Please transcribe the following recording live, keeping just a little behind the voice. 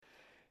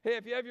Hey,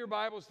 if you have your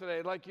Bibles today,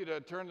 I'd like you to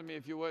turn to me,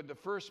 if you would, to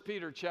 1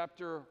 Peter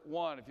chapter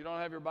 1. If you don't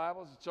have your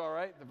Bibles, it's all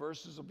right. The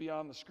verses will be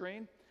on the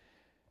screen.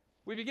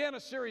 We began a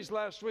series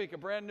last week, a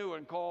brand new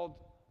one, called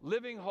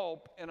Living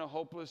Hope in a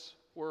Hopeless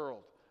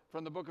World,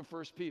 from the book of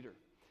 1 Peter.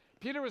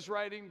 Peter was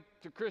writing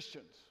to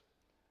Christians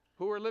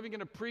who were living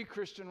in a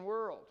pre-Christian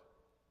world.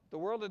 The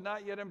world had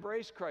not yet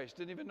embraced Christ,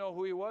 didn't even know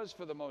who he was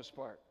for the most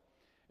part.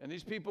 And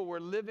these people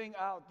were living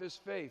out this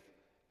faith,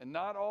 and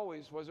not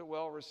always was it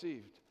well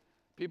received.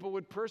 People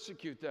would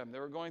persecute them. They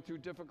were going through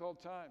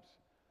difficult times.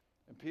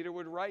 And Peter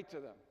would write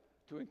to them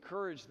to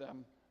encourage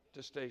them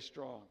to stay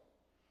strong.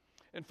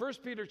 In 1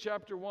 Peter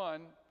chapter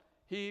 1,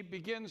 he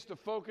begins to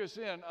focus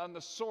in on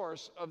the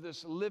source of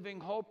this living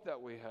hope that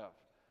we have,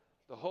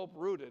 the hope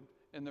rooted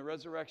in the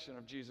resurrection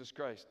of Jesus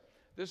Christ.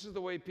 This is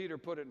the way Peter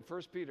put it in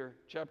 1 Peter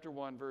chapter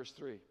 1, verse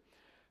 3.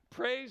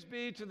 Praise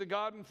be to the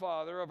God and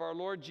Father of our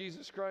Lord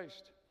Jesus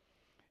Christ.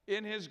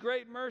 In his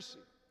great mercy,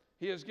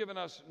 he has given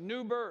us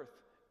new birth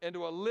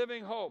into a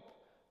living hope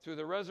through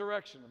the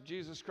resurrection of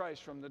Jesus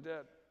Christ from the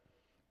dead,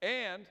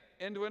 and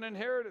into an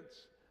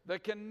inheritance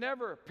that can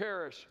never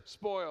perish,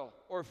 spoil,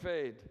 or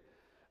fade.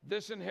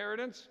 This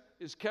inheritance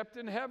is kept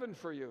in heaven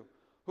for you,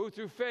 who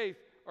through faith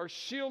are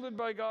shielded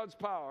by God's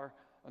power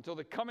until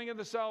the coming of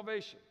the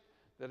salvation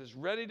that is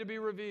ready to be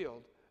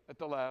revealed at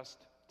the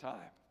last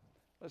time.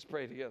 Let's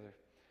pray together.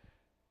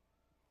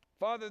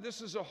 Father, this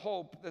is a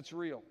hope that's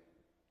real,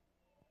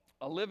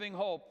 a living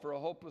hope for a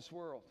hopeless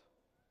world.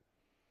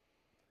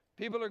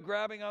 People are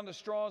grabbing onto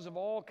straws of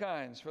all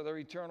kinds for their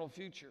eternal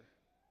future,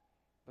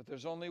 but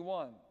there's only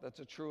one that's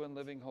a true and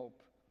living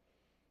hope.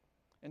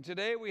 And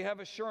today we have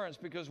assurance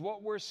because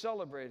what we're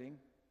celebrating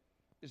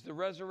is the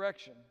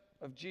resurrection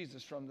of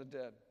Jesus from the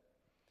dead.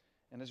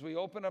 And as we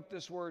open up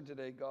this word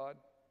today, God,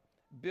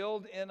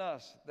 build in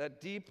us that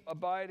deep,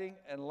 abiding,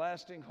 and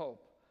lasting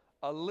hope,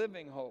 a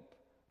living hope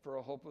for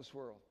a hopeless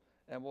world.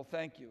 And we'll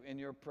thank you in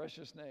your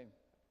precious name.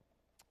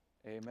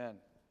 Amen.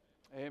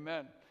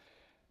 Amen.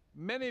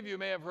 Many of you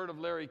may have heard of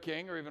Larry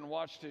King or even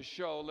watched his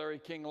show, Larry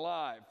King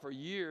Live. For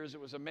years, it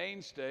was a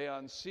mainstay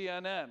on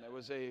CNN. It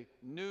was a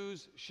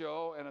news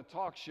show and a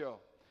talk show.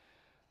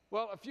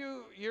 Well, a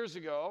few years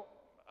ago,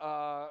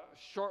 a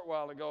short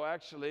while ago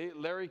actually,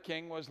 Larry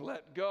King was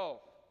let go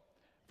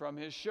from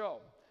his show.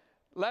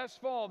 Last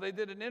fall, they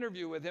did an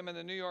interview with him in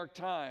the New York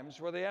Times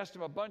where they asked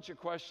him a bunch of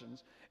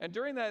questions. And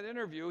during that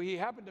interview, he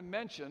happened to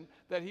mention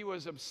that he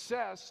was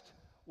obsessed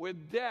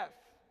with death,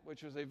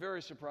 which was a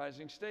very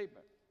surprising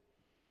statement.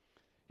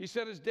 He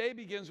said his day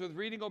begins with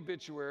reading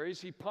obituaries.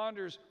 He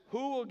ponders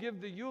who will give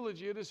the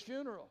eulogy at his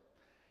funeral.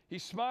 He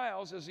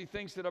smiles as he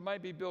thinks that it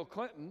might be Bill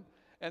Clinton,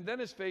 and then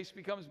his face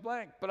becomes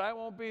blank, but I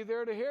won't be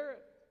there to hear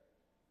it.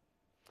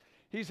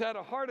 He's had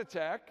a heart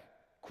attack,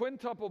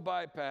 quintuple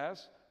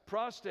bypass,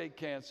 prostate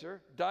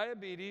cancer,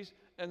 diabetes,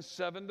 and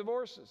 7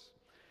 divorces.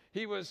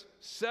 He was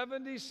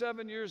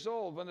 77 years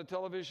old when the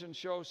television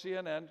show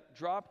CNN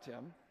dropped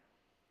him.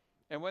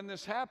 And when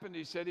this happened,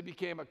 he said he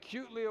became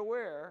acutely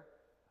aware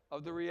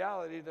of the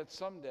reality that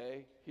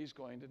someday he's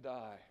going to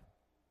die.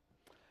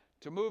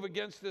 To move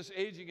against this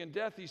aging and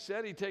death, he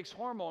said he takes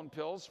hormone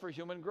pills for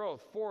human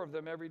growth, 4 of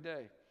them every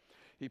day.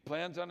 He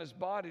plans on his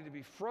body to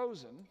be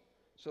frozen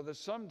so that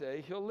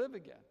someday he'll live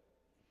again.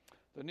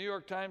 The New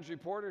York Times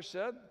reporter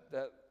said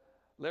that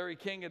Larry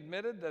King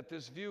admitted that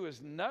this view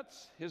is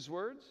nuts, his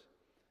words,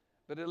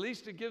 but at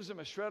least it gives him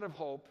a shred of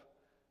hope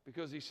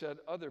because he said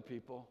other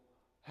people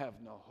have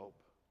no hope.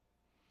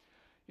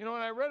 You know,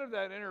 when I read of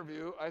that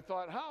interview, I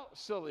thought, how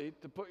silly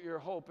to put your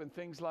hope in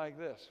things like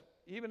this.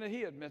 Even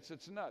he admits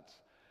it's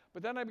nuts.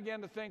 But then I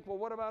began to think, well,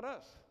 what about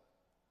us?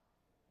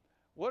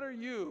 What are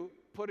you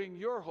putting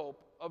your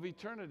hope of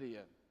eternity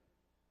in?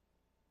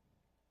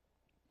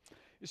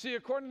 You see,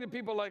 according to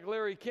people like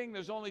Larry King,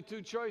 there's only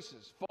 2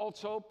 choices,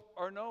 false hope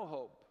or no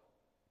hope.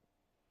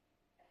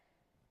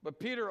 But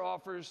Peter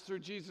offers, through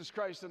Jesus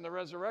Christ and the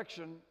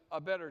resurrection,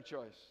 a better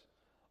choice,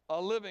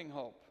 a living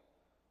hope,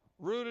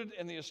 rooted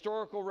in the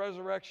historical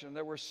resurrection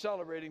that we're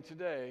celebrating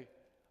today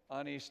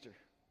on Easter.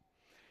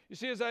 You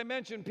see, as I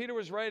mentioned, Peter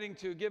was writing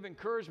to give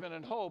encouragement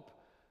and hope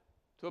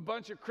to a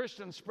bunch of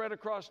Christians spread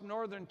across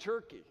northern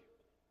Turkey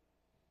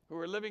who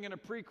were living in a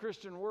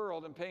pre-Christian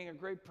world and paying a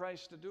great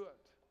price to do it.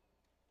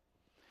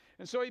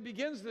 And so he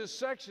begins this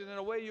section in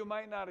a way you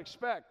might not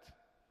expect,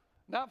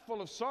 not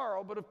full of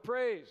sorrow, but of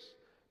praise.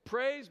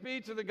 Praise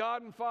be to the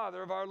God and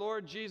Father of our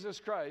Lord Jesus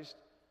Christ.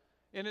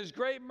 In his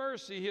great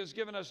mercy, he has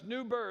given us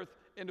new birth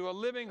into a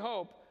living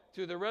hope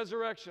through the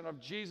resurrection of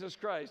Jesus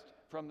Christ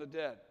from the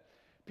dead.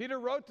 Peter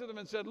wrote to them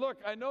and said, look,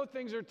 I know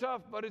things are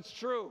tough, but it's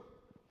true.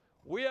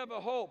 We have a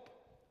hope,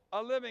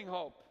 a living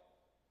hope.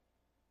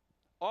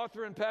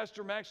 Author and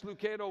pastor Max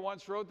Lucado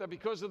once wrote that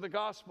because of the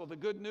gospel, the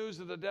good news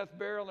of the death,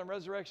 burial, and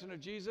resurrection of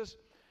Jesus,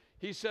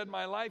 he said,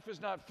 my life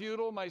is not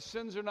futile, my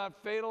sins are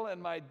not fatal, and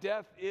my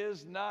death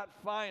is not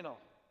final.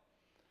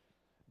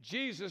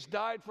 Jesus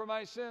died for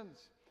my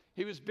sins.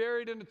 He was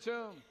buried in a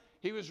tomb.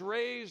 He was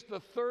raised the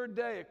 3rd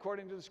day,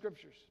 according to the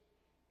scriptures,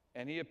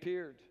 and he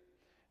appeared.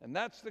 And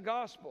that's the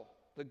gospel,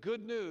 the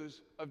good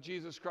news of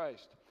Jesus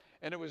Christ.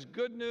 And it was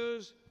good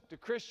news to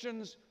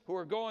Christians who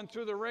were going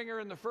through the ringer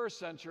in the first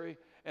century,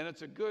 and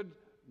it's a good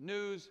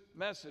news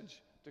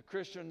message to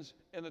Christians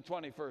in the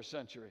 21st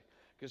century.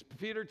 Because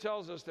Peter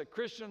tells us that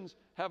Christians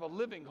have a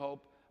living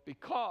hope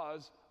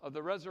because of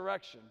the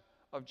resurrection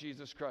of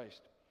Jesus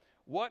Christ.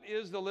 What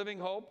is the living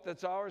hope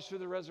that's ours through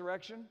the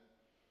resurrection?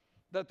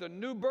 That the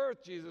new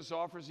birth Jesus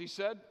offers, he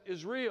said,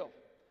 is real.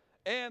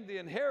 And the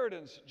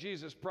inheritance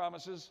Jesus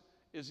promises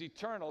is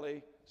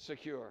eternally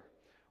secure.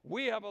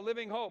 We have a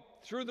living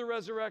hope through the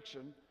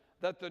resurrection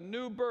that the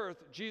new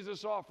birth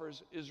Jesus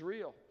offers is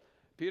real.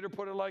 Peter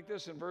put it like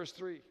this in verse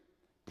 3.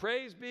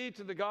 Praise be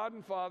to the God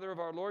and Father of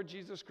our Lord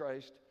Jesus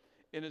Christ.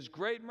 In his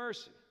great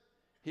mercy,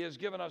 he has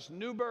given us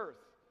new birth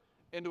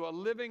into a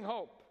living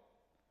hope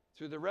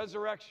through the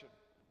resurrection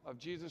of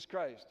Jesus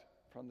Christ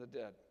from the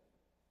dead.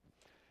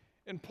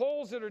 In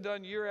polls that are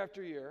done year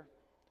after year,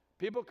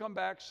 people come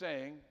back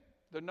saying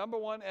the number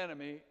one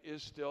enemy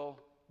is still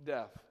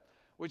death,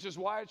 which is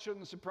why it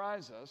shouldn't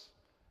surprise us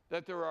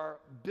that there are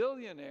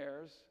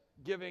billionaires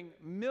giving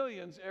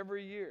millions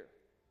every year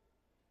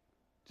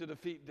to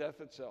defeat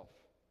death itself.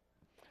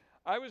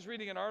 I was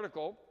reading an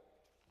article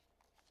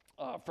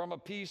from a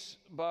piece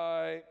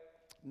by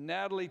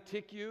Natalie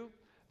Tickew.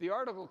 The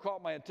article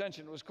caught my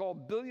attention. It was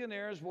called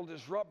 "Billionaires Will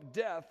Disrupt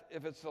Death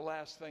If It's the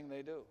Last Thing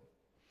They Do."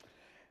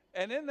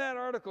 And in that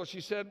article,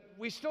 she said,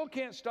 we still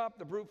can't stop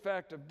the brute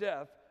fact of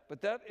death,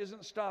 but that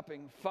isn't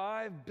stopping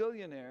 5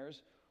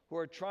 billionaires who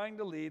are trying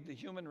to lead the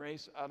human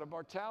race out of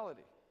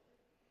mortality.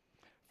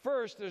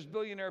 First, there's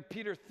billionaire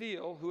Peter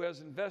Thiel, who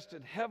has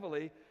invested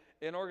heavily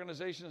in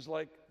organizations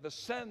like the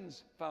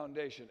SENS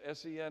Foundation,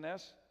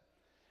 S-E-N-S,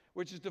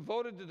 which is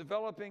devoted to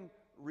developing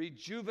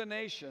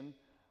rejuvenation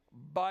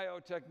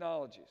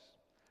biotechnologies.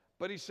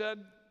 But he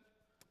said,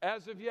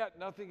 as of yet,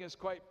 nothing has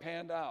quite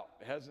panned out.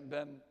 It hasn't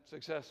been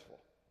successful.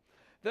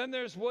 Then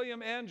there's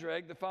William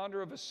Andrade, the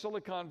founder of a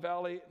Silicon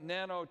Valley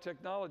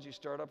nanotechnology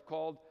startup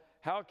called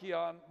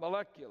Halcyon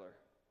Molecular,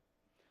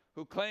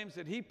 who claims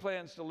that he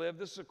plans to live,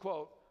 this is a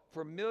quote,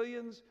 for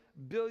millions,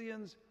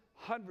 billions,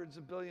 hundreds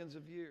of billions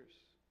of years.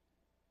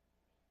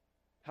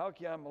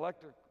 Halcyon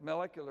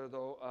Molecular,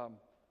 though,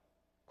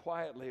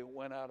 quietly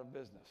went out of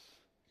business.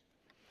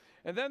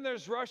 And then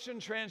there's Russian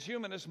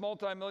transhumanist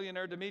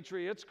multimillionaire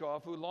Dmitry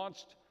Itskov, who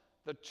launched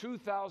the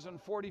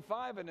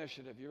 2045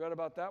 initiative. You read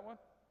about that one?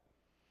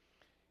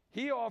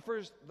 He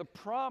offers the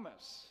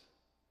promise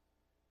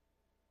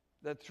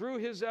that through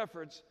his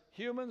efforts,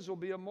 humans will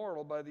be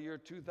immortal by the year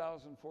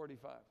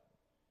 2045.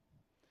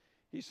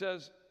 He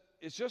says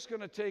it's just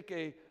going to take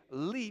a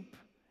leap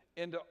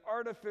into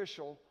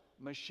artificial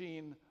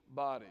machine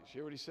bodies. You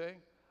hear what he's saying?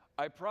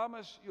 I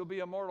promise you'll be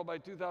immortal by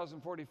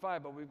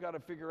 2045, but we've got to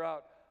figure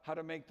out how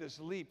to make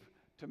this leap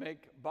to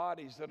make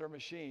bodies that are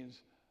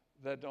machines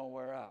that don't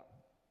wear out.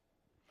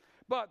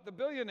 But the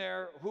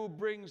billionaire who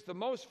brings the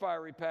most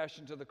fiery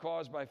passion to the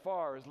cause by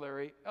far is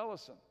Larry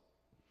Ellison,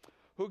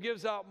 who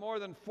gives out more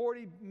than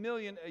 $40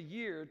 million a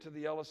year to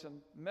the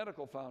Ellison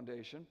Medical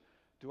Foundation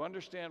to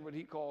understand what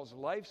he calls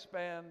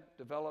lifespan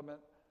development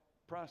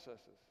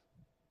processes.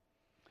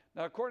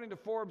 Now, according to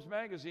Forbes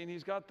magazine,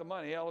 he's got the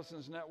money.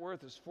 Ellison's net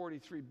worth is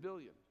 $43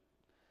 billion.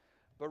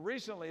 But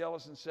recently,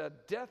 Ellison said,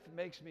 death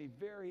makes me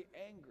very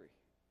angry.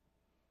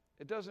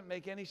 It doesn't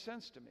make any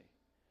sense to me.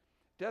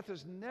 Death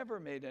has never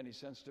made any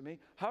sense to me.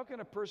 How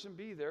can a person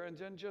be there and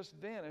then just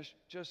vanish,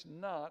 just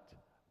not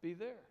be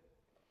there?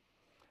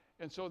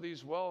 And so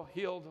these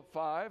well-heeled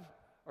 5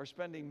 are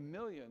spending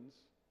millions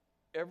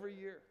every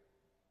year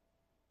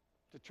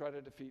to try to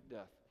defeat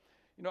death.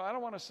 You know, I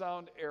don't want to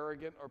sound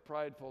arrogant or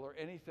prideful or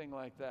anything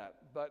like that.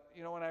 But,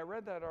 you know, when I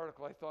read that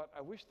article, I thought,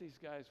 I wish these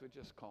guys would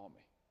just call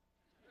me.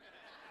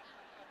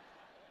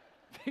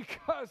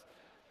 Because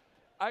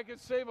I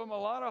could save them a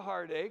lot of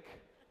heartache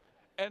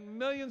and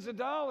millions of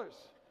dollars.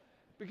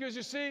 Because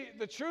you see,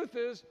 the truth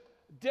is,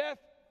 death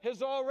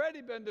has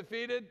already been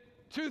defeated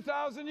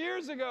 2,000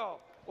 years ago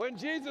when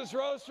Jesus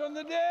rose from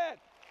the dead.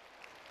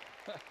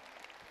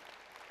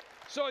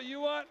 So you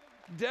want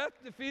death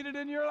defeated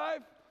in your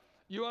life?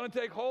 You want to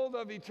take hold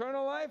of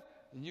eternal life?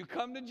 Then you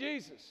come to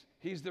Jesus.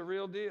 He's the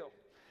real deal.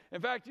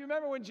 In fact, do you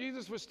remember when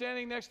Jesus was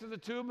standing next to the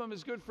tomb of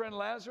his good friend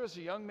Lazarus,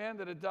 a young man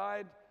that had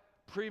died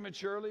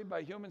prematurely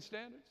by human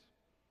standards?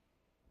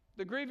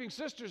 The grieving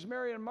sisters,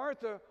 Mary and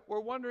Martha, were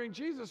wondering,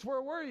 Jesus,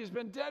 where were you? He's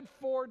been dead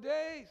 4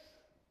 days.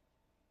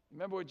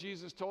 Remember what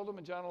Jesus told them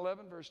in John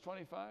 11, verse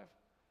 25?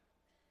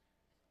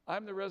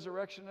 I'm the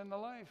resurrection and the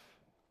life.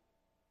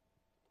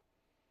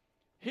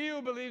 He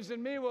who believes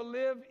in me will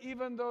live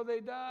even though they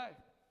die.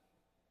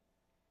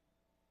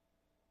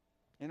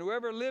 And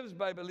whoever lives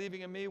by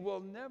believing in me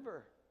will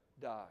never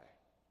die.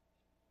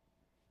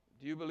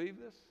 Do you believe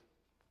this?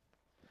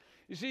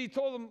 You see, he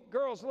told them,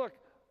 girls, look,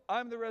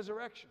 I'm the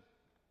resurrection.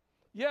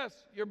 Yes,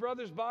 your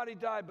brother's body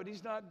died, but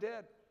he's not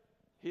dead.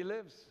 He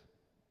lives.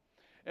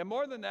 And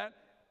more than that,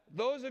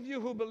 those of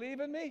you who believe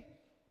in me,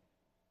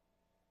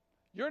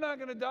 you're not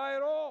going to die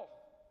at all.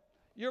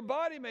 Your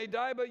body may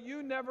die, but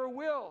you never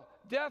will.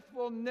 Death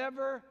will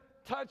never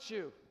touch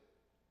you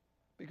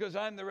because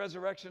I'm the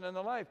resurrection and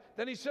the life.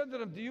 Then he said to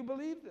them, do you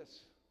believe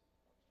this?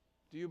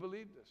 Do you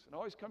believe this? It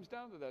always comes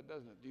down to that,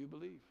 doesn't it? Do you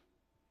believe?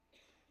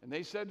 And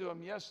they said to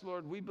him, yes,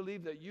 Lord, we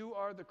believe that you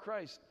are the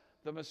Christ,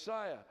 the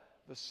Messiah,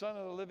 the Son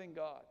of the living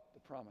God, the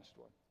promised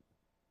one.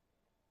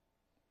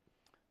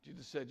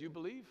 Jesus said, you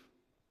believe?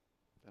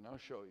 Then I'll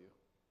show you.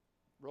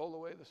 Roll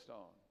away the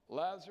stone.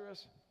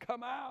 Lazarus,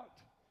 come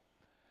out.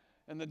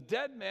 And the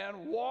dead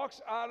man walks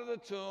out of the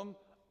tomb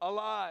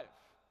alive.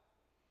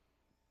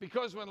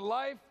 Because when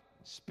life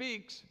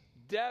speaks,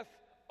 death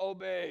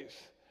obeys.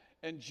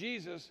 And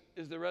Jesus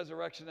is the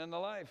resurrection and the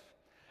life.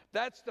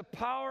 That's the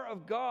power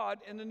of God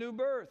in the new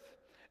birth.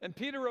 And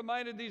Peter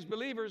reminded these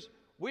believers,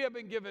 we have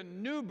been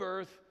given new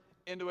birth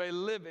into a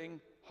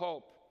living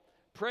hope.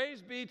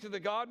 Praise be to the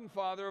God and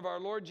Father of our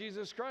Lord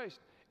Jesus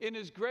Christ. In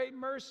his great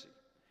mercy,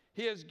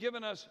 he has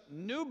given us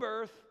new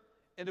birth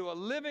into a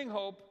living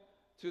hope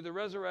through the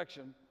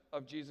resurrection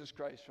of Jesus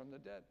Christ from the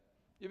dead.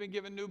 You've been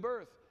given new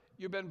birth.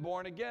 You've been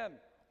born again,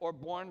 or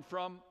born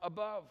from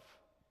above.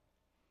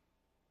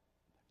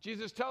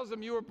 Jesus tells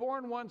them you were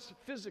born once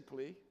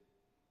physically,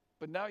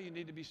 but now you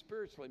need to be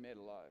spiritually made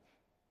alive.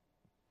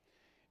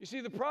 You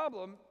see, the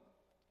problem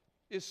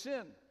is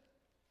sin.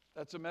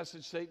 That's a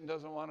message Satan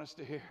doesn't want us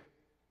to hear.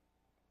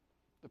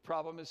 The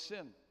problem is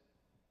sin.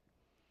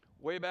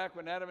 Way back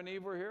when Adam and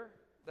Eve were here,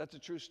 that's a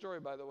true story,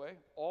 by the way.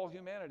 All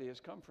humanity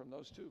has come from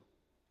those two.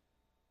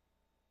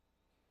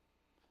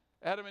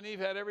 Adam and Eve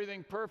had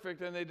everything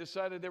perfect, and they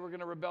decided they were going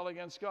to rebel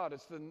against God.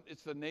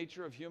 It's the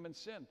nature of human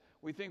sin.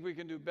 We think we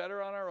can do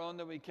better on our own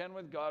than we can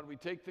with God. We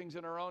take things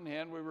in our own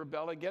hand. We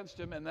rebel against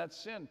him, and that's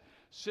sin.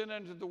 Sin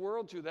entered the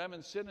world through them,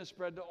 and sin has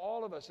spread to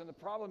all of us. And the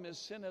problem is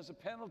sin has a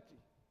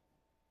penalty.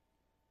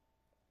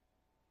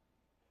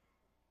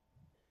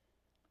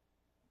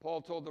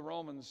 Paul told the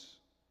Romans,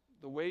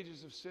 the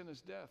wages of sin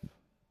is death.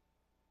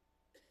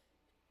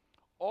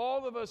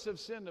 All of us have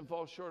sinned and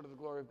fall short of the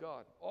glory of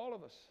God. All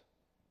of us.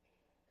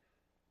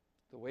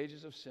 The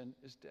wages of sin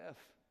is death.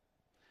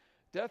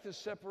 Death is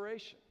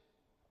separation.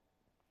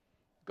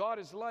 God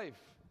is life.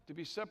 To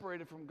be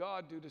separated from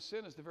God due to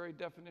sin is the very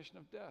definition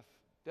of death.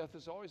 Death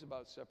is always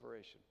about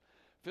separation.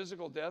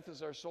 Physical death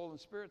is our soul and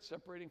spirit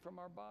separating from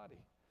our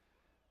body.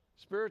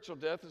 Spiritual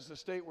death is the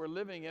state we're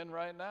living in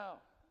right now,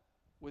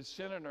 with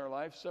sin in our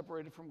life,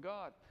 separated from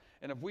God.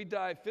 And if we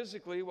die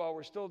physically while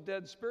we're still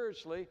dead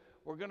spiritually,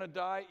 we're going to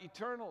die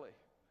eternally.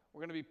 We're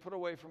going to be put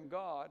away from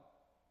God,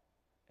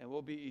 and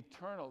we'll be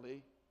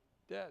eternally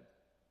dead.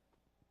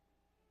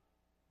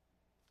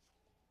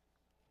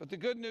 But the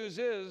good news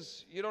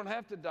is you don't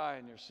have to die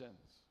in your sins.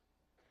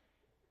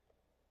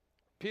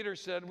 Peter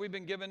said we've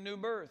been given new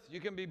birth.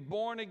 You can be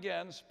born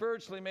again,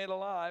 spiritually made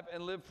alive,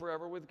 and live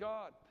forever with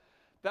God.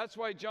 That's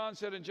why John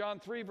said in John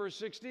 3, verse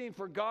 16,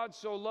 for God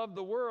so loved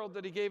the world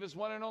that he gave his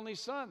one and only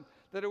Son,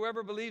 that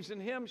whoever believes in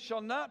him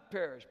shall not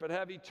perish, but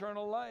have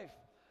eternal life.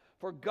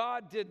 For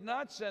God did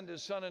not send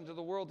his Son into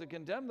the world to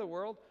condemn the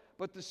world,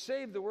 but to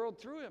save the world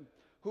through him.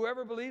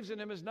 Whoever believes in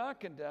him is not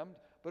condemned,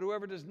 but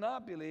whoever does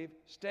not believe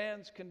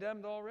stands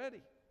condemned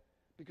already,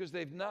 because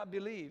they've not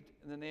believed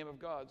in the name of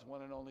God's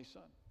one and only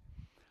Son.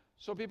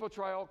 So people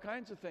try all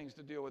kinds of things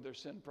to deal with their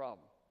sin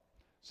problem.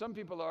 Some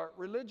people are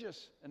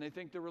religious, and they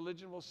think their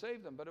religion will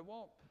save them, but it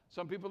won't.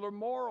 Some people are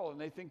moral, and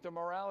they think their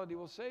morality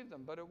will save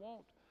them, but it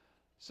won't.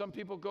 Some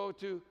people go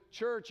to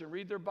church and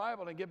read their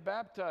Bible and get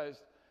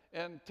baptized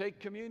and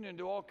take communion,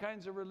 do all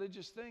kinds of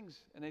religious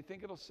things, and they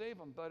think it'll save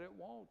them, but it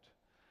won't.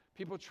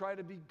 People try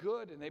to be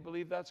good, and they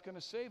believe that's going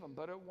to save them,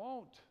 but it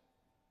won't.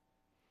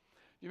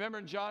 You remember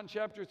in John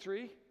chapter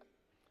 3?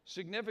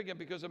 Significant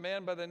because a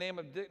man by the name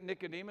of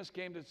Nicodemus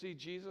came to see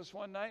Jesus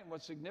one night, and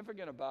what's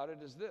significant about it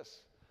is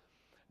this.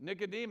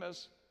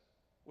 Nicodemus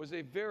was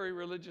a very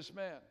religious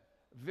man,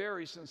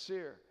 very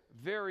sincere,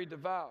 very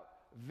devout,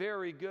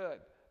 very good,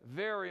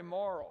 very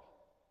moral.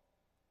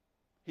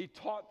 He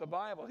taught the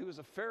Bible. He was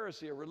a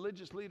Pharisee, a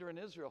religious leader in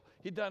Israel.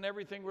 He'd done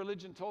everything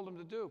religion told him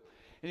to do.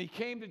 And he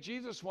came to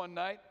Jesus one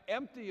night,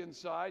 empty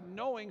inside,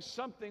 knowing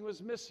something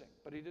was missing,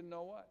 but he didn't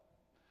know what.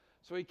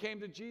 So he came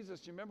to Jesus.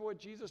 Do you remember what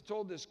Jesus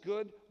told this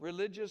good,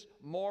 religious,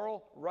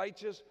 moral,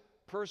 righteous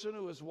person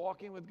who was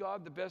walking with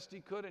God the best he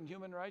could in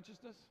human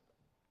righteousness?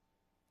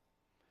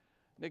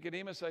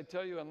 Nicodemus, I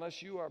tell you,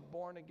 unless you are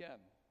born again,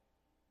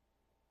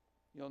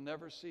 you'll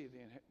never see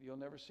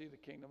the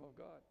kingdom of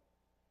God.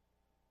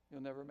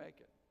 You'll never make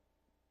it.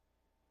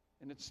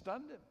 And it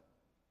stunned him.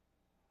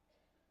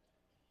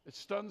 It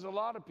stuns a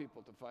lot of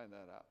people to find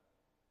that out.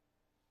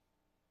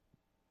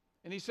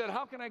 And he said,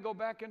 how can I go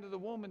back into the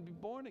womb and be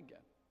born again?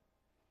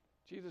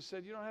 Jesus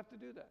said, you don't have to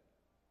do that.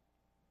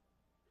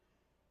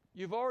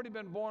 You've already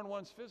been born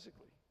once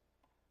physically.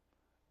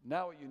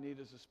 Now what you need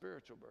is a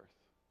spiritual birth.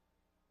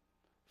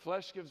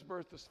 Flesh gives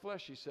birth to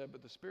flesh, he said,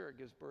 but the Spirit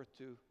gives birth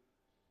to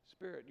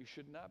spirit. You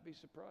should not be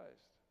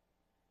surprised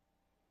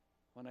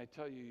when I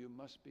tell you, you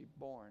must be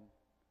born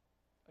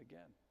again.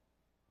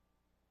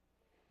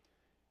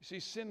 You see,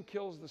 sin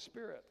kills the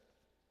spirit.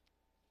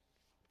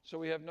 So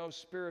we have no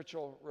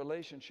spiritual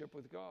relationship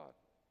with God.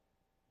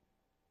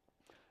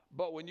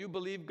 But when you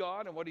believe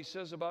God and what he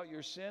says about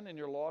your sin and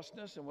your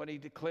lostness and what he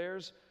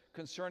declares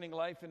concerning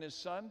life in his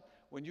Son,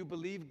 when you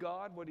believe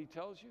God, what he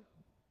tells you,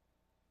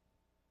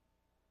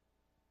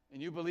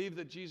 and you believe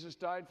that Jesus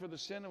died for the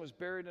sin and was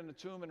buried in a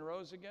tomb and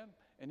rose again,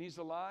 and he's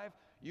alive,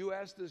 you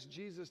ask this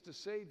Jesus to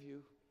save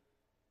you,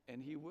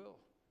 and he will.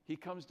 He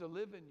comes to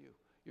live in you.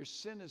 Your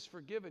sin is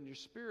forgiven. Your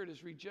spirit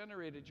is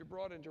regenerated. You're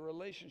brought into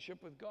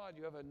relationship with God.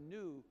 You have a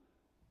new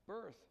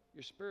birth.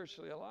 You're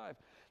spiritually alive.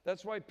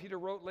 That's why Peter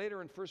wrote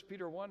later in 1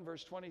 Peter 1,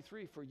 verse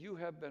 23, "For you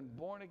have been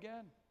born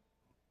again,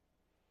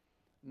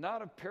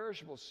 not of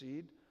perishable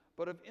seed,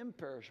 but of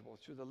imperishable,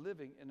 through the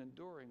living and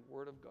enduring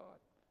Word of God."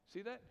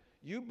 See that?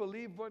 You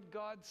believe what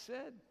God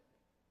said,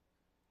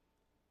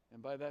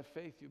 and by that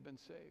faith you've been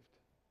saved.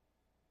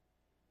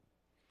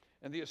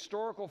 And the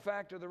historical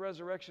fact of the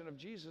resurrection of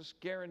Jesus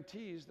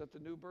guarantees that the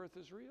new birth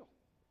is real.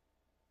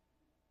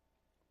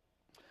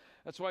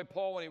 That's why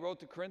Paul, when he wrote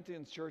the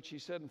Corinthians church, he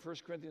said in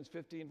 1 Corinthians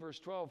 15, verse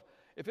 12,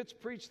 "If it's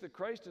preached that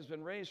Christ has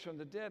been raised from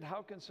the dead,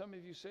 how can some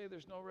of you say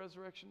there's no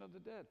resurrection of the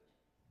dead?"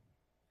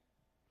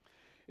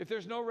 If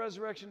there's no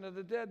resurrection of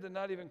the dead, then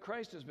not even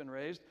Christ has been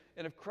raised.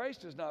 And if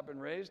Christ has not been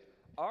raised,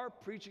 our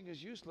preaching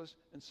is useless,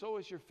 and so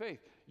is your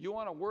faith. You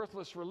want a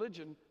worthless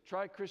religion,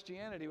 try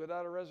Christianity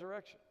without a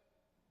resurrection.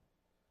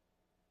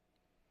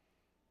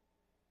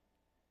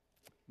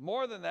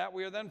 More than that,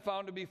 we are then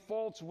found to be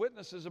false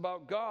witnesses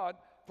about God,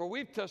 for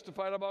we've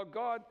testified about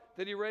God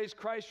that he raised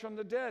Christ from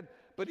the dead,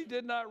 but he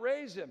did not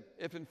raise him,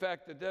 if in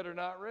fact the dead are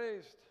not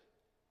raised.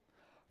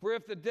 For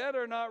if the dead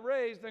are not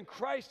raised, then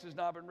Christ has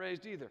not been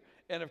raised either.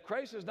 And if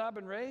Christ has not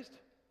been raised,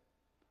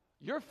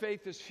 your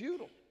faith is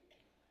futile.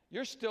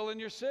 You're still in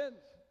your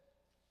sins.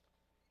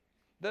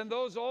 Then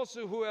those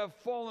also who have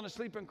fallen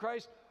asleep in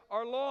Christ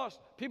are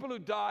lost. People who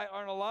die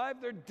aren't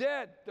alive, they're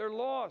dead, they're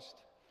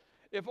lost.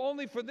 If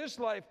only for this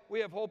life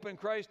we have hope in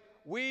Christ,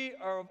 we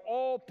are of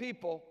all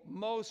people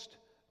most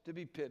to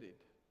be pitied.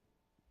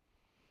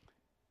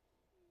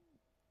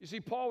 You see,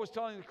 Paul was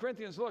telling the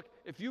Corinthians, look,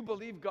 if you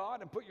believe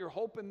God and put your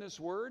hope in this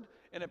word,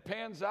 and it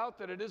pans out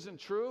that it isn't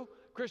true,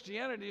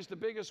 Christianity is the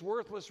biggest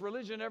worthless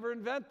religion ever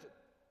invented.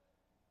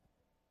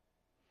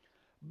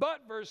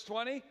 But, verse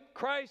 20,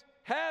 Christ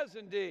has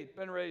indeed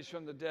been raised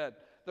from the dead,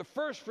 the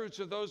first fruits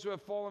of those who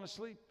have fallen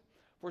asleep.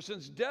 For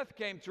since death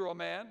came through a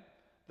man,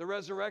 the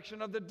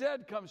resurrection of the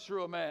dead comes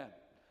through a man.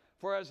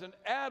 For as in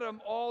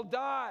Adam all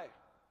die,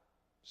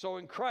 so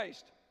in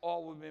Christ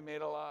all will be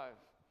made alive.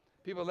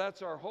 People,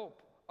 that's our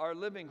hope, our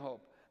living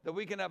hope, that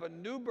we can have a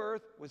new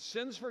birth with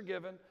sins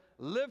forgiven,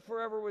 live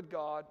forever with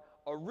God,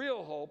 a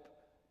real hope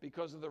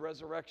because of the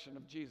resurrection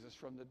of Jesus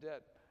from the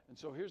dead. And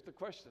so here's the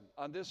question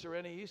on this or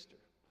any Easter.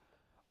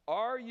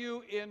 Are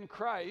you in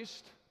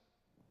Christ,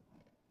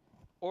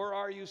 or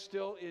are you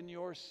still in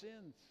your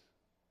sins?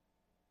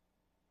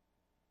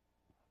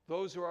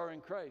 Those who are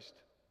in Christ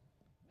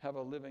have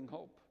a living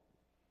hope.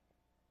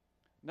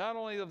 Not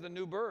only of the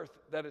new birth,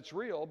 that it's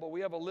real, but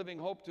we have a living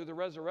hope through the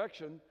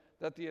resurrection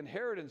that the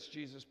inheritance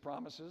Jesus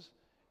promises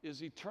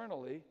is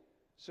eternally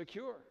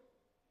secure.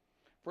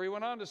 For he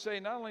went on to say,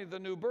 not only the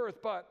new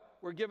birth, but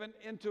we're given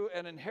into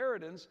an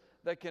inheritance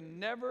that can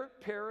never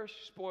perish,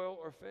 spoil,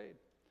 or fade.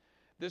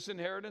 This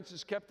inheritance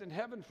is kept in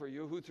heaven for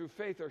you, who through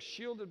faith are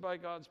shielded by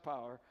God's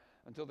power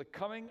until the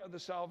coming of the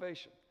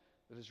salvation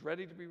that is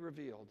ready to be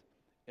revealed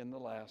in the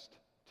last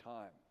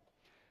time.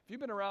 If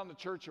you've been around the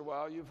church a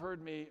while, you've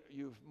heard me,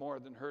 you've more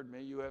than heard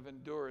me, you have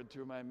endured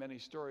through my many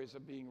stories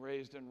of being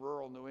raised in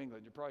rural New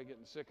England. You're probably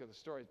getting sick of the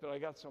stories, but I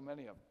got so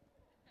many of them.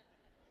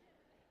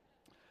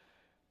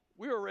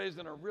 We were raised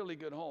in a really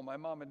good home. My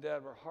mom and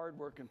dad were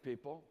hardworking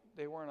people.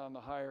 They weren't on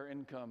the higher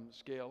income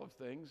scale of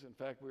things. In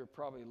fact, we were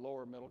probably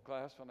lower middle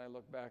class when I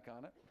look back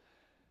on it.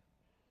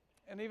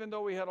 And even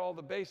though we had all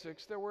the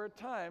basics, there were at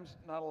times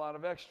not a lot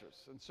of extras.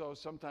 And so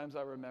sometimes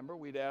I remember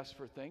we'd ask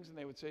for things, and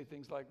they would say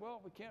things like, well,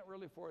 we can't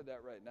really afford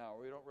that right now,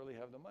 or we don't really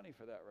have the money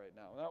for that right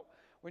now. Now,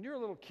 when you're a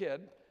little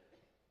kid,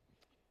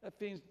 that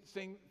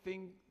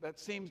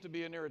seems to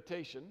be an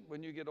irritation.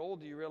 When you get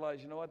older, you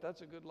realize, you know what,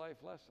 that's a good life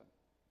lesson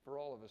for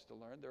all of us to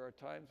learn. There are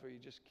times where you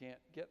just can't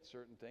get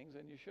certain things,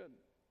 and you shouldn't.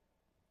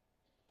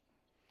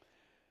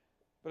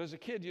 But as a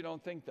kid, you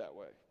don't think that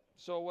way.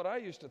 So what I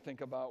used to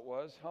think about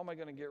was, how am I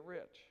going to get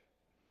rich?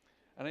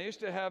 And I used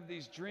to have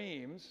these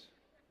dreams.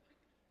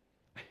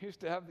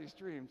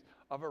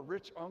 Of a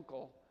rich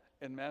uncle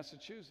in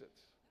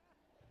Massachusetts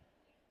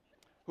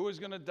who was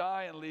going to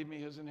die and leave me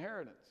his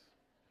inheritance.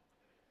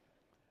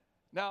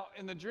 Now,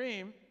 in the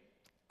dream,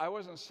 I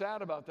wasn't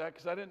sad about that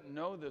because I didn't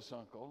know this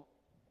uncle.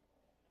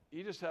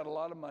 He just had a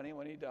lot of money.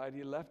 When he died,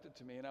 he left it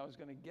to me, and I was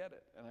going to get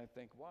it. And I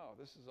think, wow,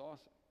 this is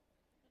awesome.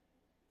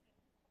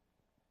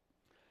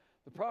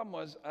 The problem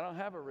was, I don't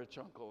have a rich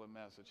uncle in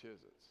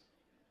Massachusetts,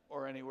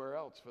 or anywhere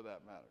else for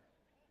that matter.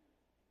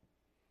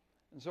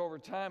 And so over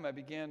time, I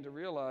began to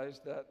realize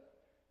that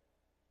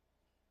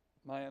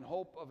my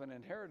hope of an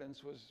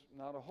inheritance was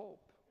not a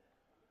hope.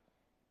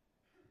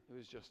 It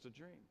was just a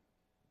dream.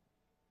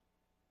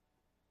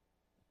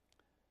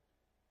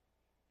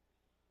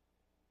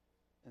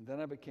 And then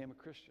I became a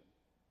Christian.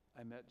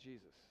 I met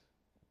Jesus.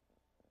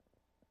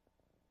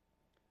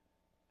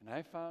 And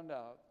I found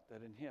out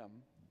that in him,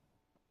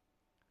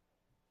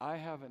 I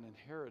have an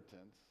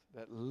inheritance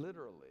that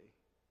literally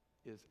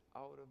is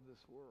out of this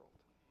world.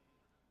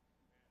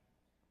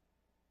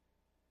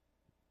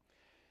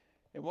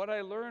 And what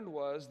I learned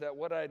was that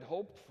what I'd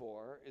hoped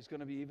for is going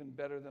to be even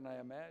better than I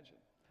imagined.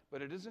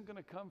 But it isn't going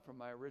to come from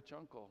my rich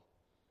uncle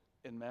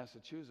in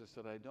Massachusetts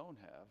that I don't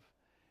have.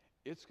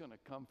 It's going to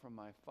come from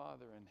my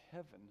Father in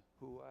heaven,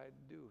 who I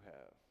do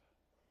have.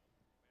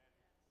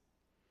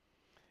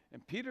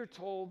 And Peter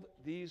told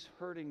these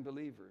hurting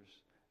believers,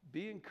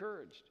 be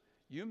encouraged.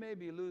 You may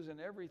be losing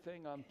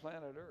everything on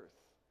planet Earth,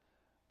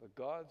 but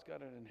God's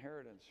got an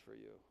inheritance for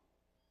you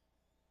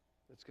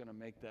that's going to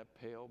make that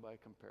pale by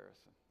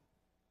comparison.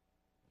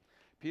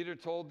 Peter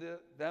told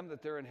them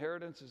that their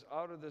inheritance is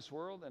out of this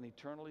world and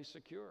eternally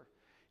secure.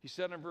 He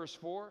said in verse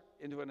 4,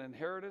 into an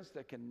inheritance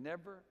that can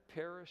never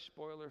perish,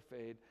 spoil, or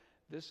fade.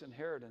 This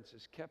inheritance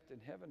is kept in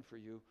heaven for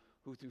you,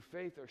 who through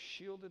faith are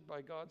shielded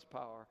by God's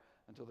power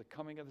until the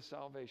coming of the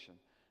salvation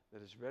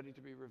that is ready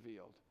to be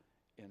revealed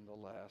in the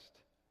last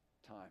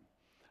time.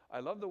 I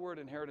love the word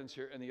inheritance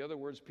here and the other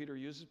words Peter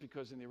uses,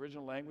 because in the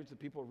original language, the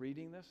people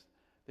reading this,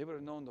 they would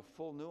have known the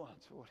full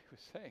nuance of what he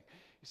was saying.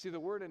 You see, the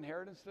word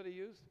inheritance that he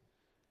used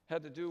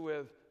had to do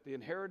with the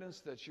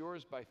inheritance that's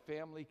yours by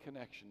family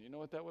connection. You know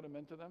what that would have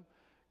meant to them?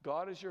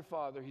 God is your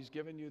father. He's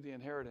given you the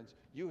inheritance.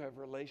 You have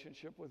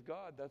relationship with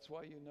God. That's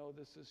why you know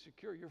this is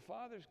secure. Your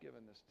father's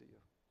given this to you.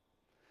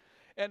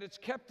 And it's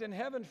kept in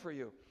heaven for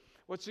you.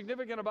 What's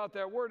significant about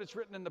that word, it's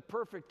written in the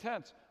perfect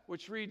tense,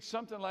 which reads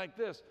something like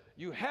this.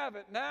 You have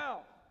it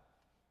now,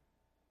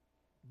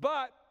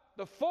 but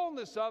the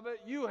fullness of it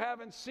you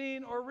haven't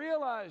seen or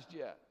realized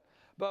yet.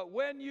 But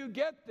when you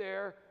get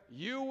there,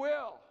 you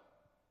will.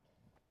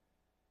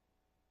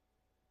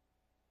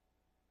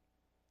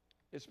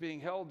 It's being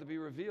held to be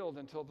revealed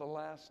until the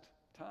last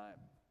time.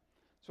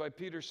 That's why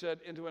Peter said,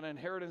 into an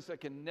inheritance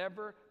that can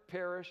never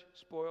perish,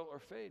 spoil, or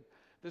fade.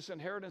 This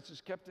inheritance is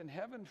kept in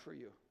heaven for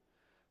you,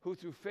 who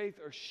through faith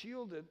are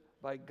shielded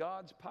by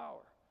God's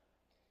power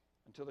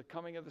until the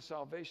coming of the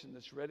salvation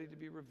that's ready to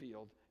be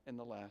revealed in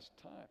the last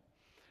time.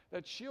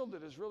 That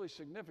shielded is really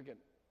significant.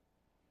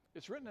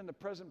 It's written in the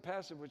present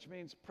passive, which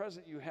means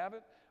present you have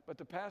it, but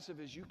the passive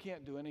is you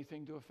can't do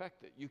anything to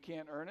affect it. You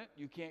can't earn it,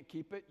 you can't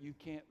keep it, you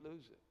can't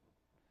lose it.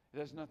 It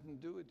has nothing to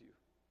do with you.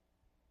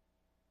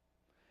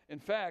 In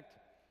fact,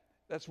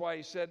 that's why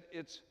he said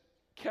it's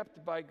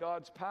kept by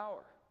God's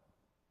power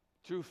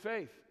through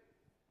faith.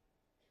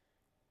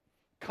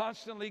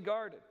 Constantly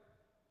guarded.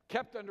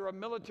 Kept under a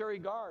military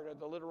guard are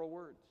the literal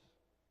words.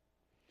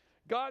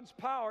 God's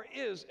power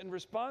is, in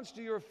response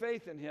to your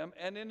faith in him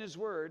and in his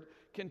word,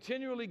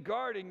 continually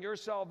guarding your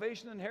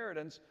salvation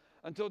inheritance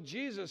until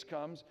Jesus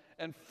comes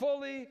and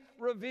fully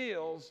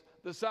reveals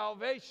the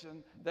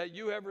salvation that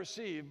you have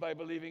received by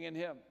believing in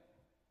him.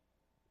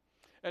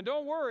 And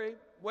don't worry,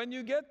 when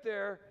you get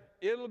there,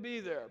 it'll be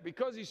there.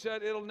 Because he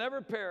said it'll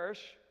never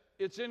perish,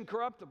 it's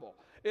incorruptible.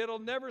 It'll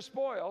never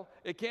spoil,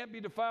 it can't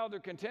be defiled or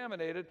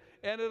contaminated,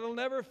 and it'll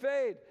never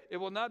fade. It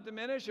will not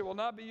diminish, it will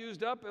not be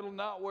used up, it'll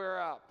not wear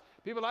out.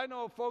 People, I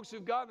know folks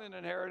who've gotten an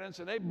inheritance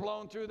and they've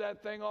blown through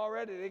that thing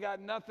already. They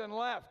got nothing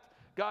left.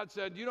 God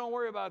said, you don't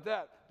worry about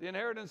that. The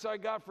inheritance I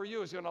got for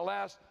you is going to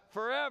last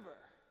forever.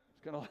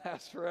 It's going to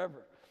last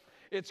forever.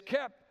 It's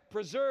kept,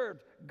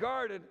 preserved,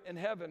 guarded in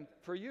heaven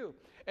for you.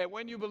 And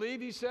when you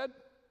believe, he said,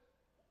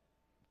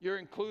 you're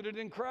included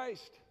in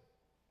Christ.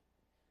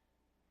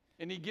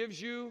 And he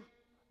gives you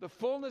the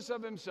fullness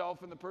of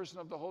himself in the person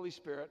of the Holy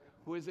Spirit,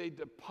 who is a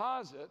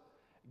deposit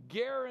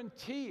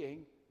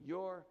guaranteeing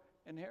your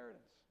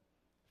inheritance.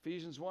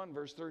 Ephesians 1,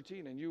 verse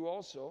 13, and you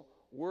also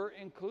were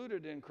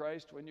included in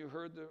Christ when you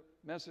heard the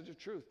message of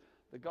truth,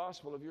 the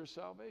gospel of your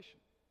salvation.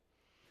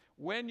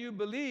 When you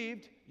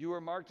believed, you were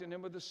marked in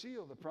him with a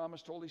seal, the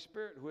promised Holy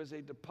Spirit, who is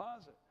a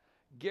deposit,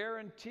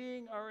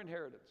 guaranteeing our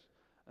inheritance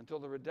until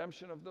the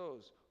redemption of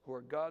those who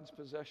are God's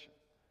possession,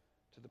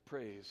 to the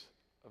praise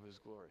of his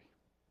glory.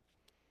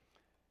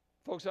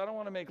 Folks, I don't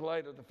want to make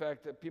light of the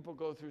fact that people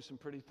go through some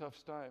pretty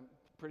tough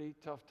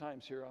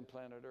times here on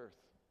planet Earth.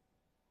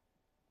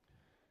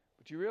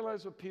 But you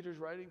realize what Peter's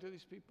writing to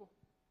these people?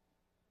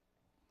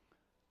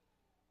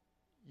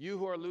 You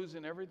who are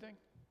losing everything,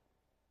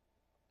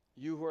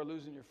 you who are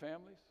losing your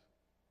families,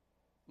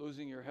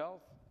 losing your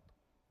health,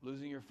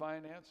 losing your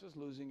finances,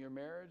 losing your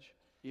marriage,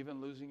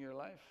 even losing your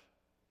life.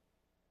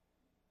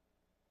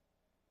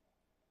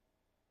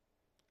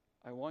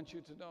 I want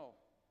you to know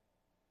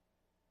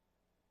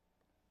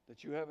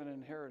that you have an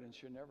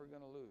inheritance you're never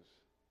going to lose.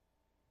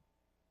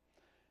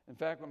 In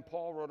fact, when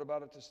Paul wrote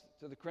about it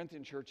to the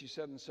Corinthian church, he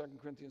said in 2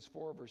 Corinthians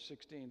 4, verse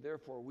 16,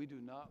 therefore we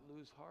do not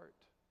lose heart.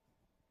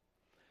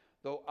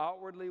 Though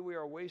outwardly we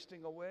are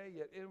wasting away,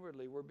 yet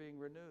inwardly we're being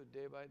renewed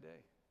day by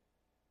day.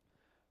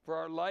 For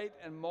our light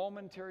and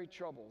momentary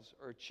troubles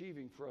are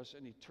achieving for us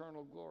an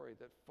eternal glory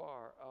that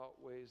far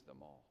outweighs them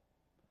all.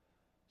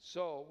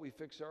 So we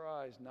fix our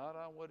eyes not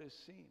on what is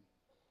seen,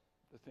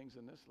 the things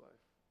in this life.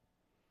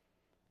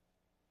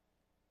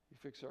 We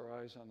fix our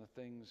eyes on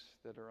the things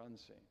that are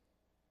unseen.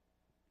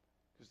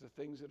 Because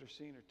the things that are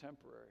seen are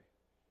temporary,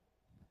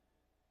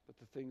 but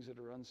the things that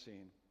are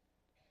unseen,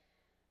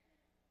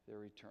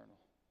 they're eternal.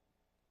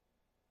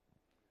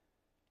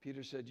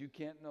 Peter said, you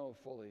can't know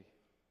fully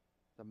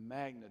the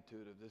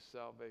magnitude of this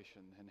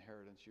salvation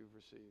inheritance you've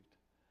received.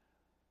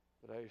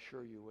 But I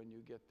assure you, when you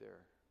get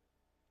there,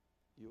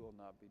 you will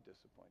not be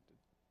disappointed.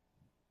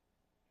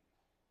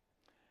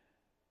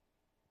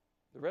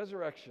 The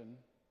resurrection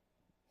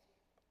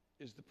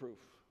is the proof.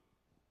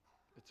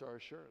 It's our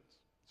assurance.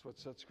 It's what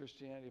sets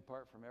Christianity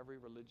apart from every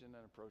religion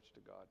and approach to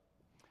God.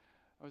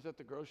 I was at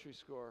the grocery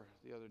store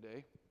the other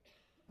day.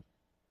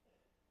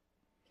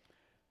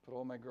 Put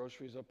all my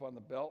groceries up on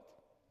the belt.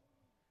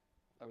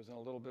 I was in a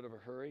little bit of a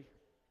hurry.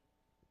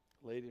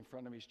 Lady in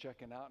front of me is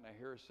checking out, and I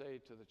hear her say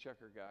to the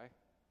checker guy,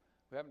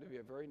 who happened to be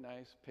a very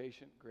nice,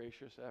 patient,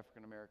 gracious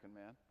African-American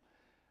man,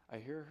 I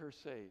hear her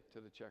say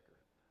to the checker,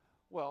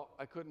 well,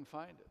 I couldn't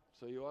find it,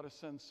 so you ought to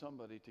send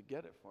somebody to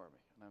get it for me.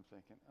 And I'm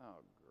thinking,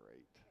 oh,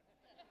 great.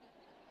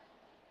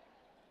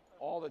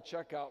 All the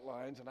checkout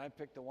lines, and I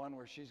picked the one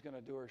where she's going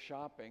to do her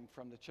shopping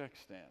from the check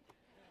stand.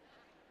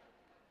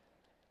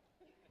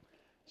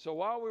 So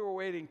while we were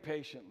waiting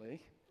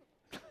patiently,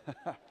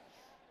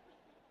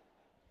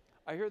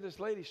 I hear this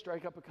lady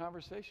strike up a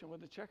conversation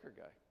with the checker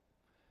guy.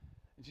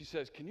 And she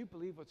says, can you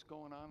believe what's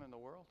going on in the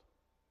world?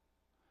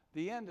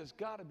 The end has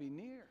got to be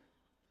near.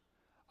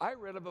 I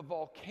read of a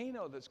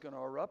volcano that's going to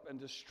erupt and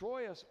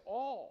destroy us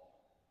all.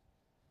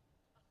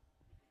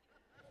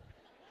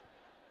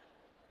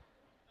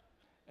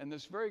 And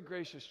this very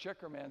gracious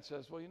checker man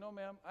says, well, you know,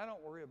 ma'am, I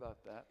don't worry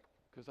about that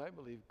because I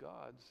believe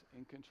God's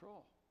in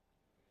control.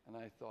 And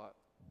I thought,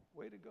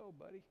 way to go,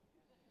 buddy.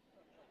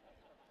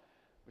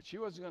 But she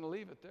wasn't going to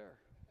leave it there.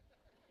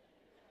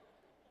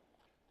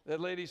 That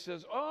lady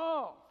says,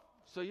 oh,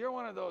 so you're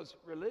one of those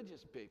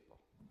religious people.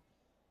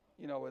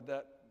 You know, with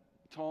that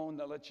tone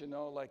that lets you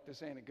know, like,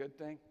 this ain't a good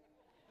thing.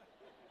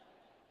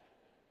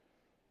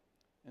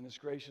 And this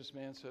gracious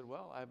man said,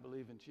 well, I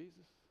believe in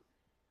Jesus.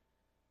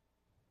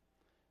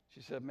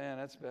 She said, man,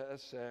 that's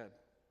sad.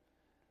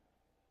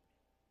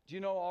 Do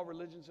you know all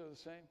religions are the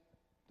same?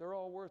 They're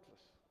all worthless.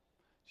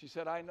 She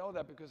said, I know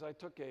that because I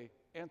took an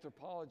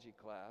anthropology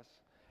class,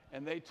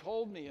 and they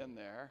told me in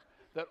there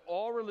that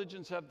all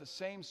religions have the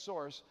same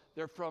source.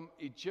 They're from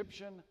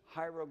Egyptian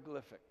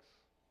hieroglyphics.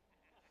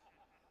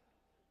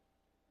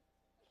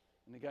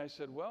 And the guy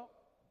said, well,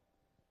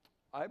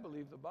 I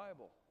believe the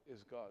Bible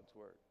is God's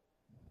word.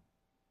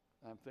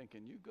 I'm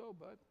thinking, you go,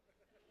 bud.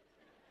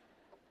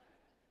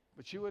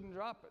 But she wouldn't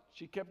drop it.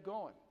 She kept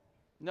going.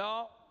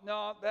 No,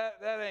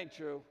 that ain't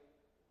true.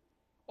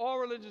 All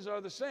religions are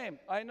the same.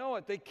 I know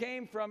it. They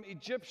came from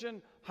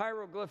Egyptian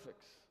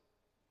hieroglyphics.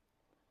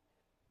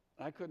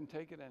 I couldn't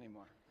take it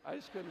anymore. I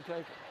just couldn't take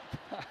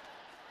it.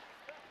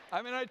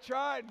 I mean, I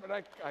tried, but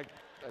I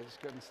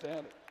just couldn't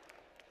stand it.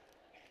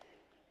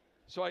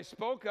 So I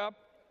spoke up,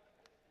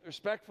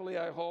 respectfully,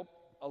 I hope,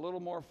 a little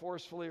more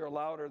forcefully or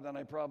louder than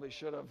I probably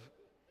should have.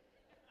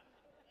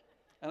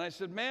 And I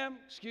said, ma'am,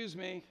 excuse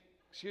me,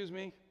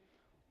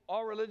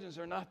 all religions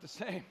are not the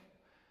same.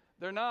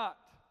 They're not.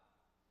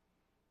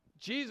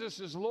 Jesus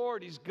is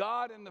Lord. He's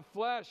God in the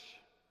flesh.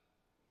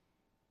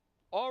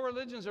 All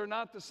religions are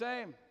not the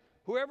same.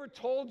 Whoever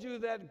told you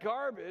that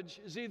garbage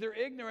is either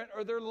ignorant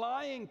or they're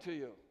lying to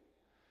you.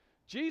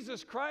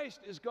 Jesus Christ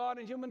is God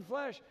in human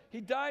flesh.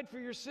 He died for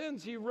your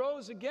sins. He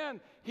rose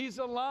again. He's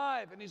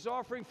alive, and he's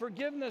offering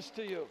forgiveness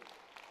to you.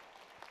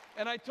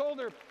 And I told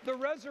her, the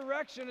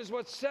resurrection is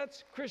what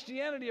sets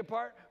Christianity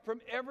apart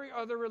from every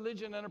other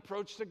religion and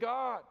approach to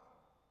God.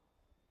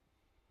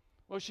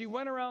 Well, she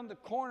went around the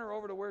corner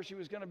over to where she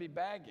was going to be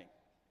bagging.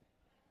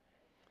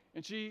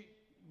 And she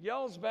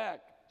yells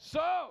back,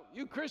 so,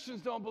 you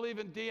Christians don't believe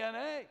in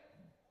DNA?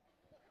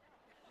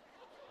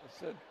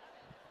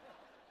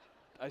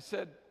 I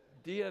said,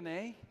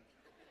 DNA?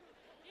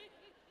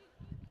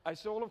 I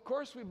said, well, of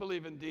course we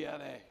believe in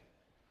DNA.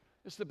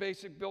 It's the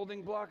basic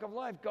building block of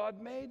life.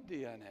 God made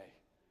DNA.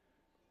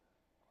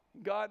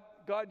 God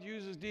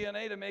uses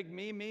DNA to make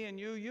me, and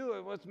you.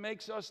 It's what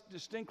makes us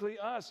distinctly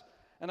us.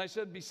 And I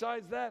said,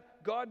 besides that,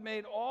 God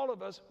made all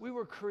of us. We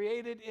were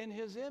created in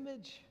his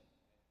image.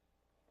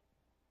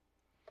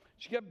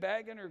 She kept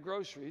bagging her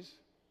groceries,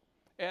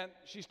 and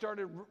she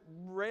started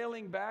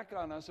railing back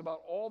on us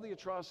about all the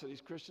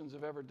atrocities Christians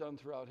have ever done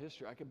throughout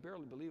history. I could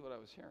barely believe what I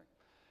was hearing.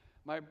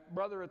 My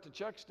brother at the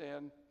check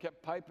stand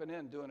kept piping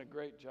in, doing a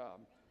great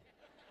job.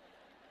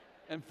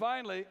 And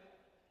finally,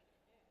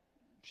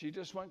 she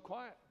just went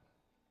quiet.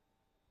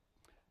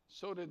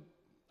 So did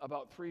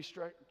about 3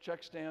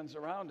 check stands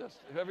around us.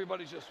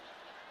 Everybody's just...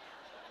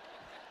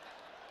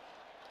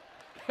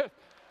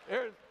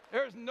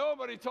 there's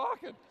nobody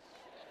talking.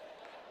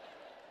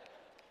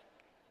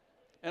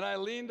 And I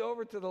leaned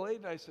over to the lady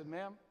and I said,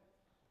 ma'am,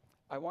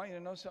 I want you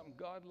to know something.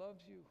 God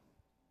loves you.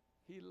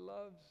 He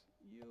loves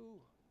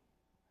you.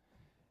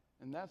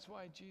 And that's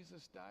why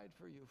Jesus died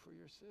for you, for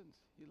your sins.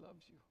 He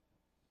loves you.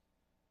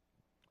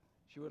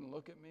 She wouldn't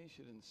look at me.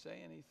 She didn't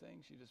say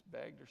anything. She just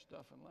bagged her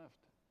stuff and left.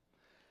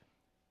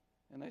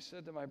 And I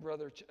said to my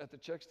brother at the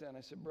check stand,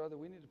 I said, brother,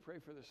 we need to pray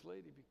for this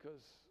lady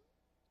because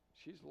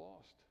she's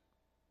lost.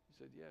 He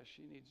said, yeah,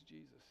 she needs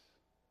Jesus.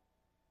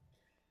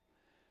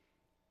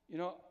 You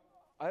know,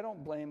 I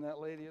don't blame that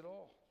lady at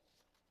all,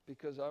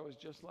 because I was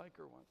just like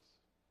her once.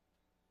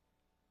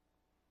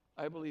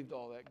 I believed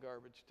all that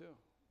garbage too.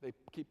 They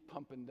keep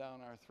pumping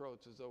down our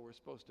throats as though we're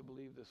supposed to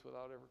believe this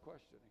without ever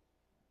questioning.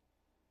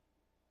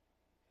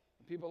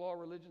 People, all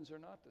religions are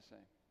not the same.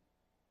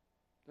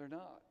 They're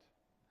not.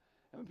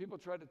 And when people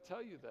try to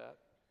tell you that,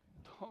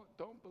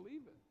 don't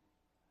believe it.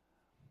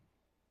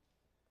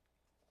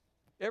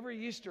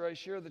 Every Easter I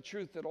share the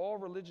truth that all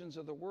religions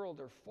of the world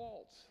are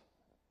false,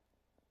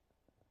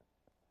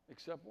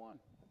 except one.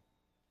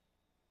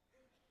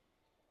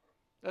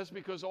 That's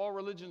because all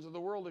religions of the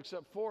world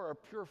except four are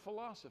pure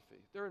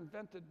philosophy. They're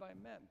invented by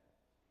men.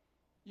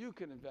 You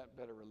can invent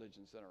better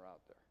religions than are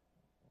out there.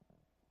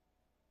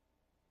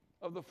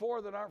 Of the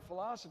four that aren't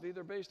philosophy,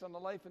 they're based on the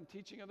life and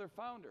teaching of their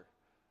founder.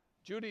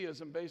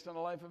 Judaism based on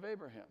the life of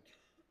Abraham.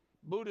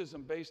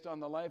 Buddhism based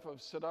on the life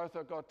of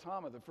Siddhartha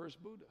Gautama, the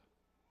first Buddha.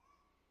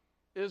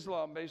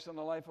 Islam based on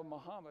the life of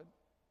Muhammad.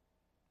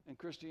 And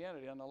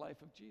Christianity on the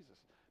life of Jesus.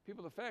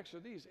 People, the facts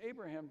are these.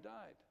 Abraham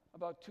died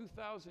about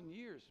 2,000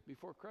 years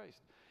before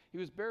Christ. He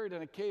was buried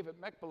in a cave at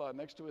Machpelah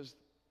next to his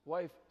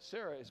wife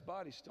Sarah. His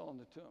body's still in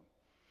the tomb.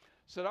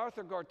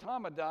 Siddhartha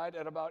Gautama died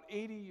at about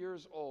 80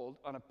 years old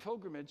on a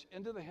pilgrimage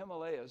into the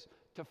Himalayas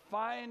to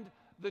find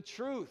the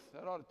truth.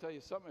 That ought to tell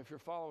you something if you're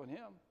following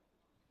him.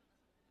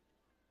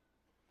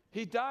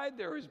 He died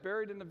there. He's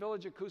buried in the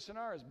village of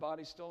Kusinara. His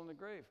body's still in the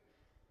grave.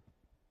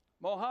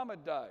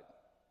 Muhammad died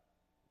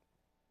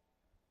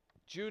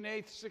June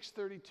 8th,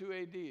 632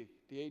 AD,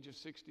 the age of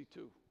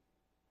 62.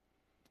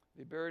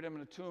 They buried him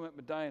in a tomb at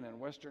Medina in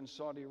western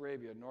Saudi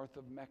Arabia, north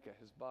of Mecca.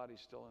 His body's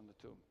still in the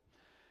tomb.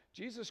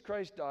 Jesus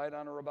Christ died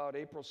on or about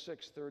April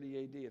 6,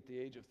 30 AD, at the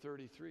age of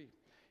 33.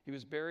 He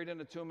was buried in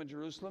a tomb in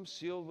Jerusalem,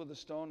 sealed with a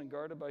stone and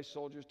guarded by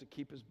soldiers to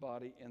keep his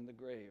body in the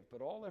grave.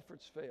 But all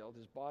efforts failed.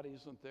 His body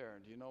isn't there.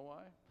 And do you know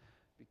why?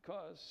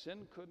 Because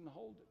sin couldn't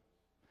hold him.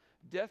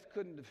 Death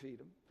couldn't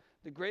defeat him.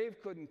 The grave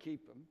couldn't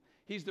keep him.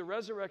 He's the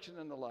resurrection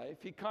and the life.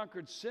 He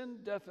conquered sin,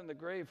 death, and the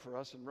grave for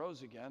us and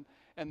rose again.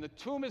 And the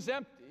tomb is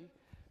empty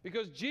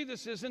because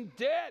Jesus isn't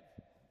dead.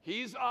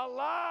 He's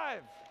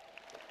alive.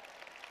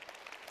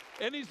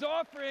 And he's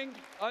offering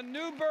a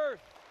new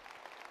birth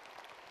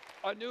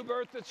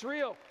that's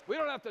real. We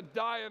don't have to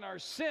die in our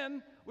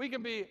sin. We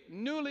can be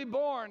newly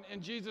born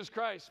in Jesus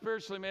Christ,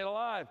 spiritually made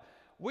alive.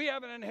 We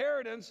have an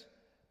inheritance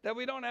that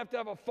we don't have to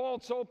have a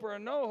false hope or a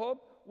no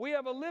hope. We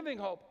have a living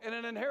hope and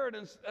an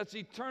inheritance that's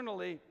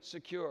eternally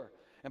secure.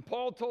 And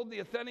Paul told the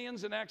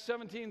Athenians in Acts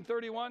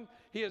 17:31,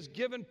 he has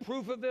given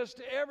proof of this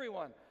to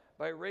everyone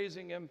by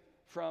raising him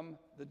from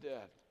the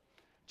dead.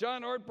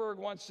 John Ortberg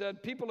once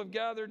said, people have not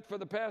gathered for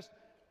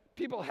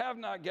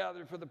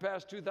the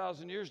past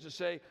 2,000 years to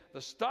say,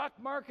 the stock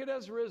market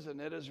has risen.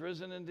 It has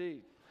risen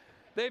indeed.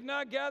 They've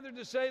not gathered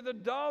to say the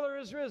dollar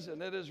has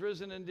risen. It has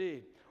risen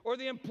indeed. Or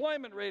the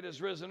employment rate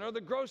has risen, or the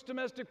gross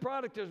domestic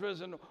product has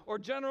risen, or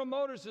General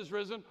Motors has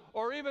risen,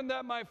 or even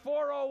that my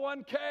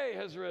 401k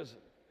has risen.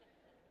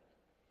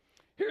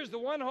 Here's the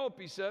one hope,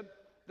 he said,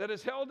 that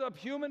has held up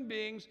human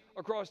beings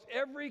across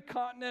every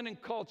continent and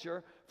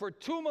culture for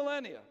 2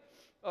 millennia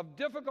of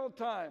difficult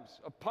times,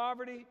 of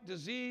poverty,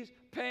 disease,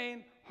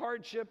 pain,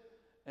 hardship,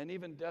 and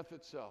even death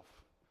itself.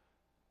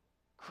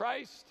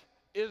 Christ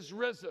is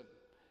risen.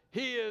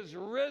 He is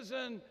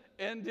risen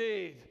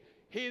indeed.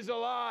 He's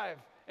alive,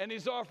 and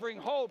he's offering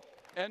hope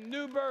and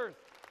new birth,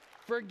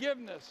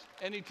 forgiveness,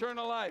 and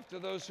eternal life to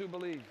those who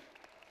believe.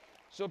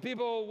 So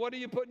people, what are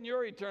you putting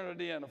your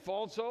eternity in? A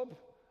false hope,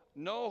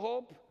 no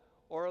hope,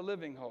 or a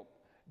living hope?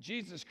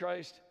 Jesus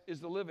Christ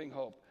is the living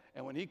hope.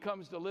 And when he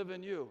comes to live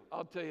in you,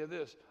 I'll tell you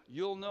this,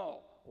 you'll know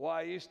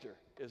why Easter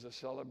is a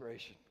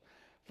celebration.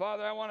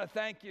 Father, I want to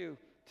thank you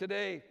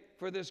today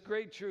for this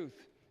great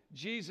truth.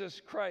 Jesus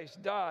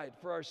Christ died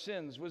for our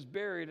sins, was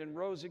buried, and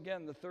rose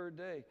again the third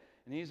day.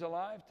 And he's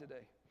alive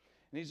today.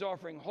 And he's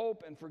offering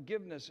hope and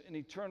forgiveness and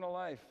eternal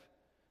life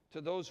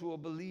to those who will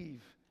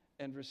believe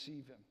and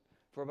receive him.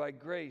 For by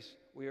grace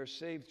we are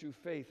saved through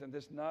faith, and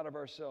this not of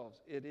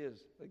ourselves. It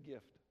is the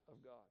gift of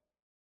God.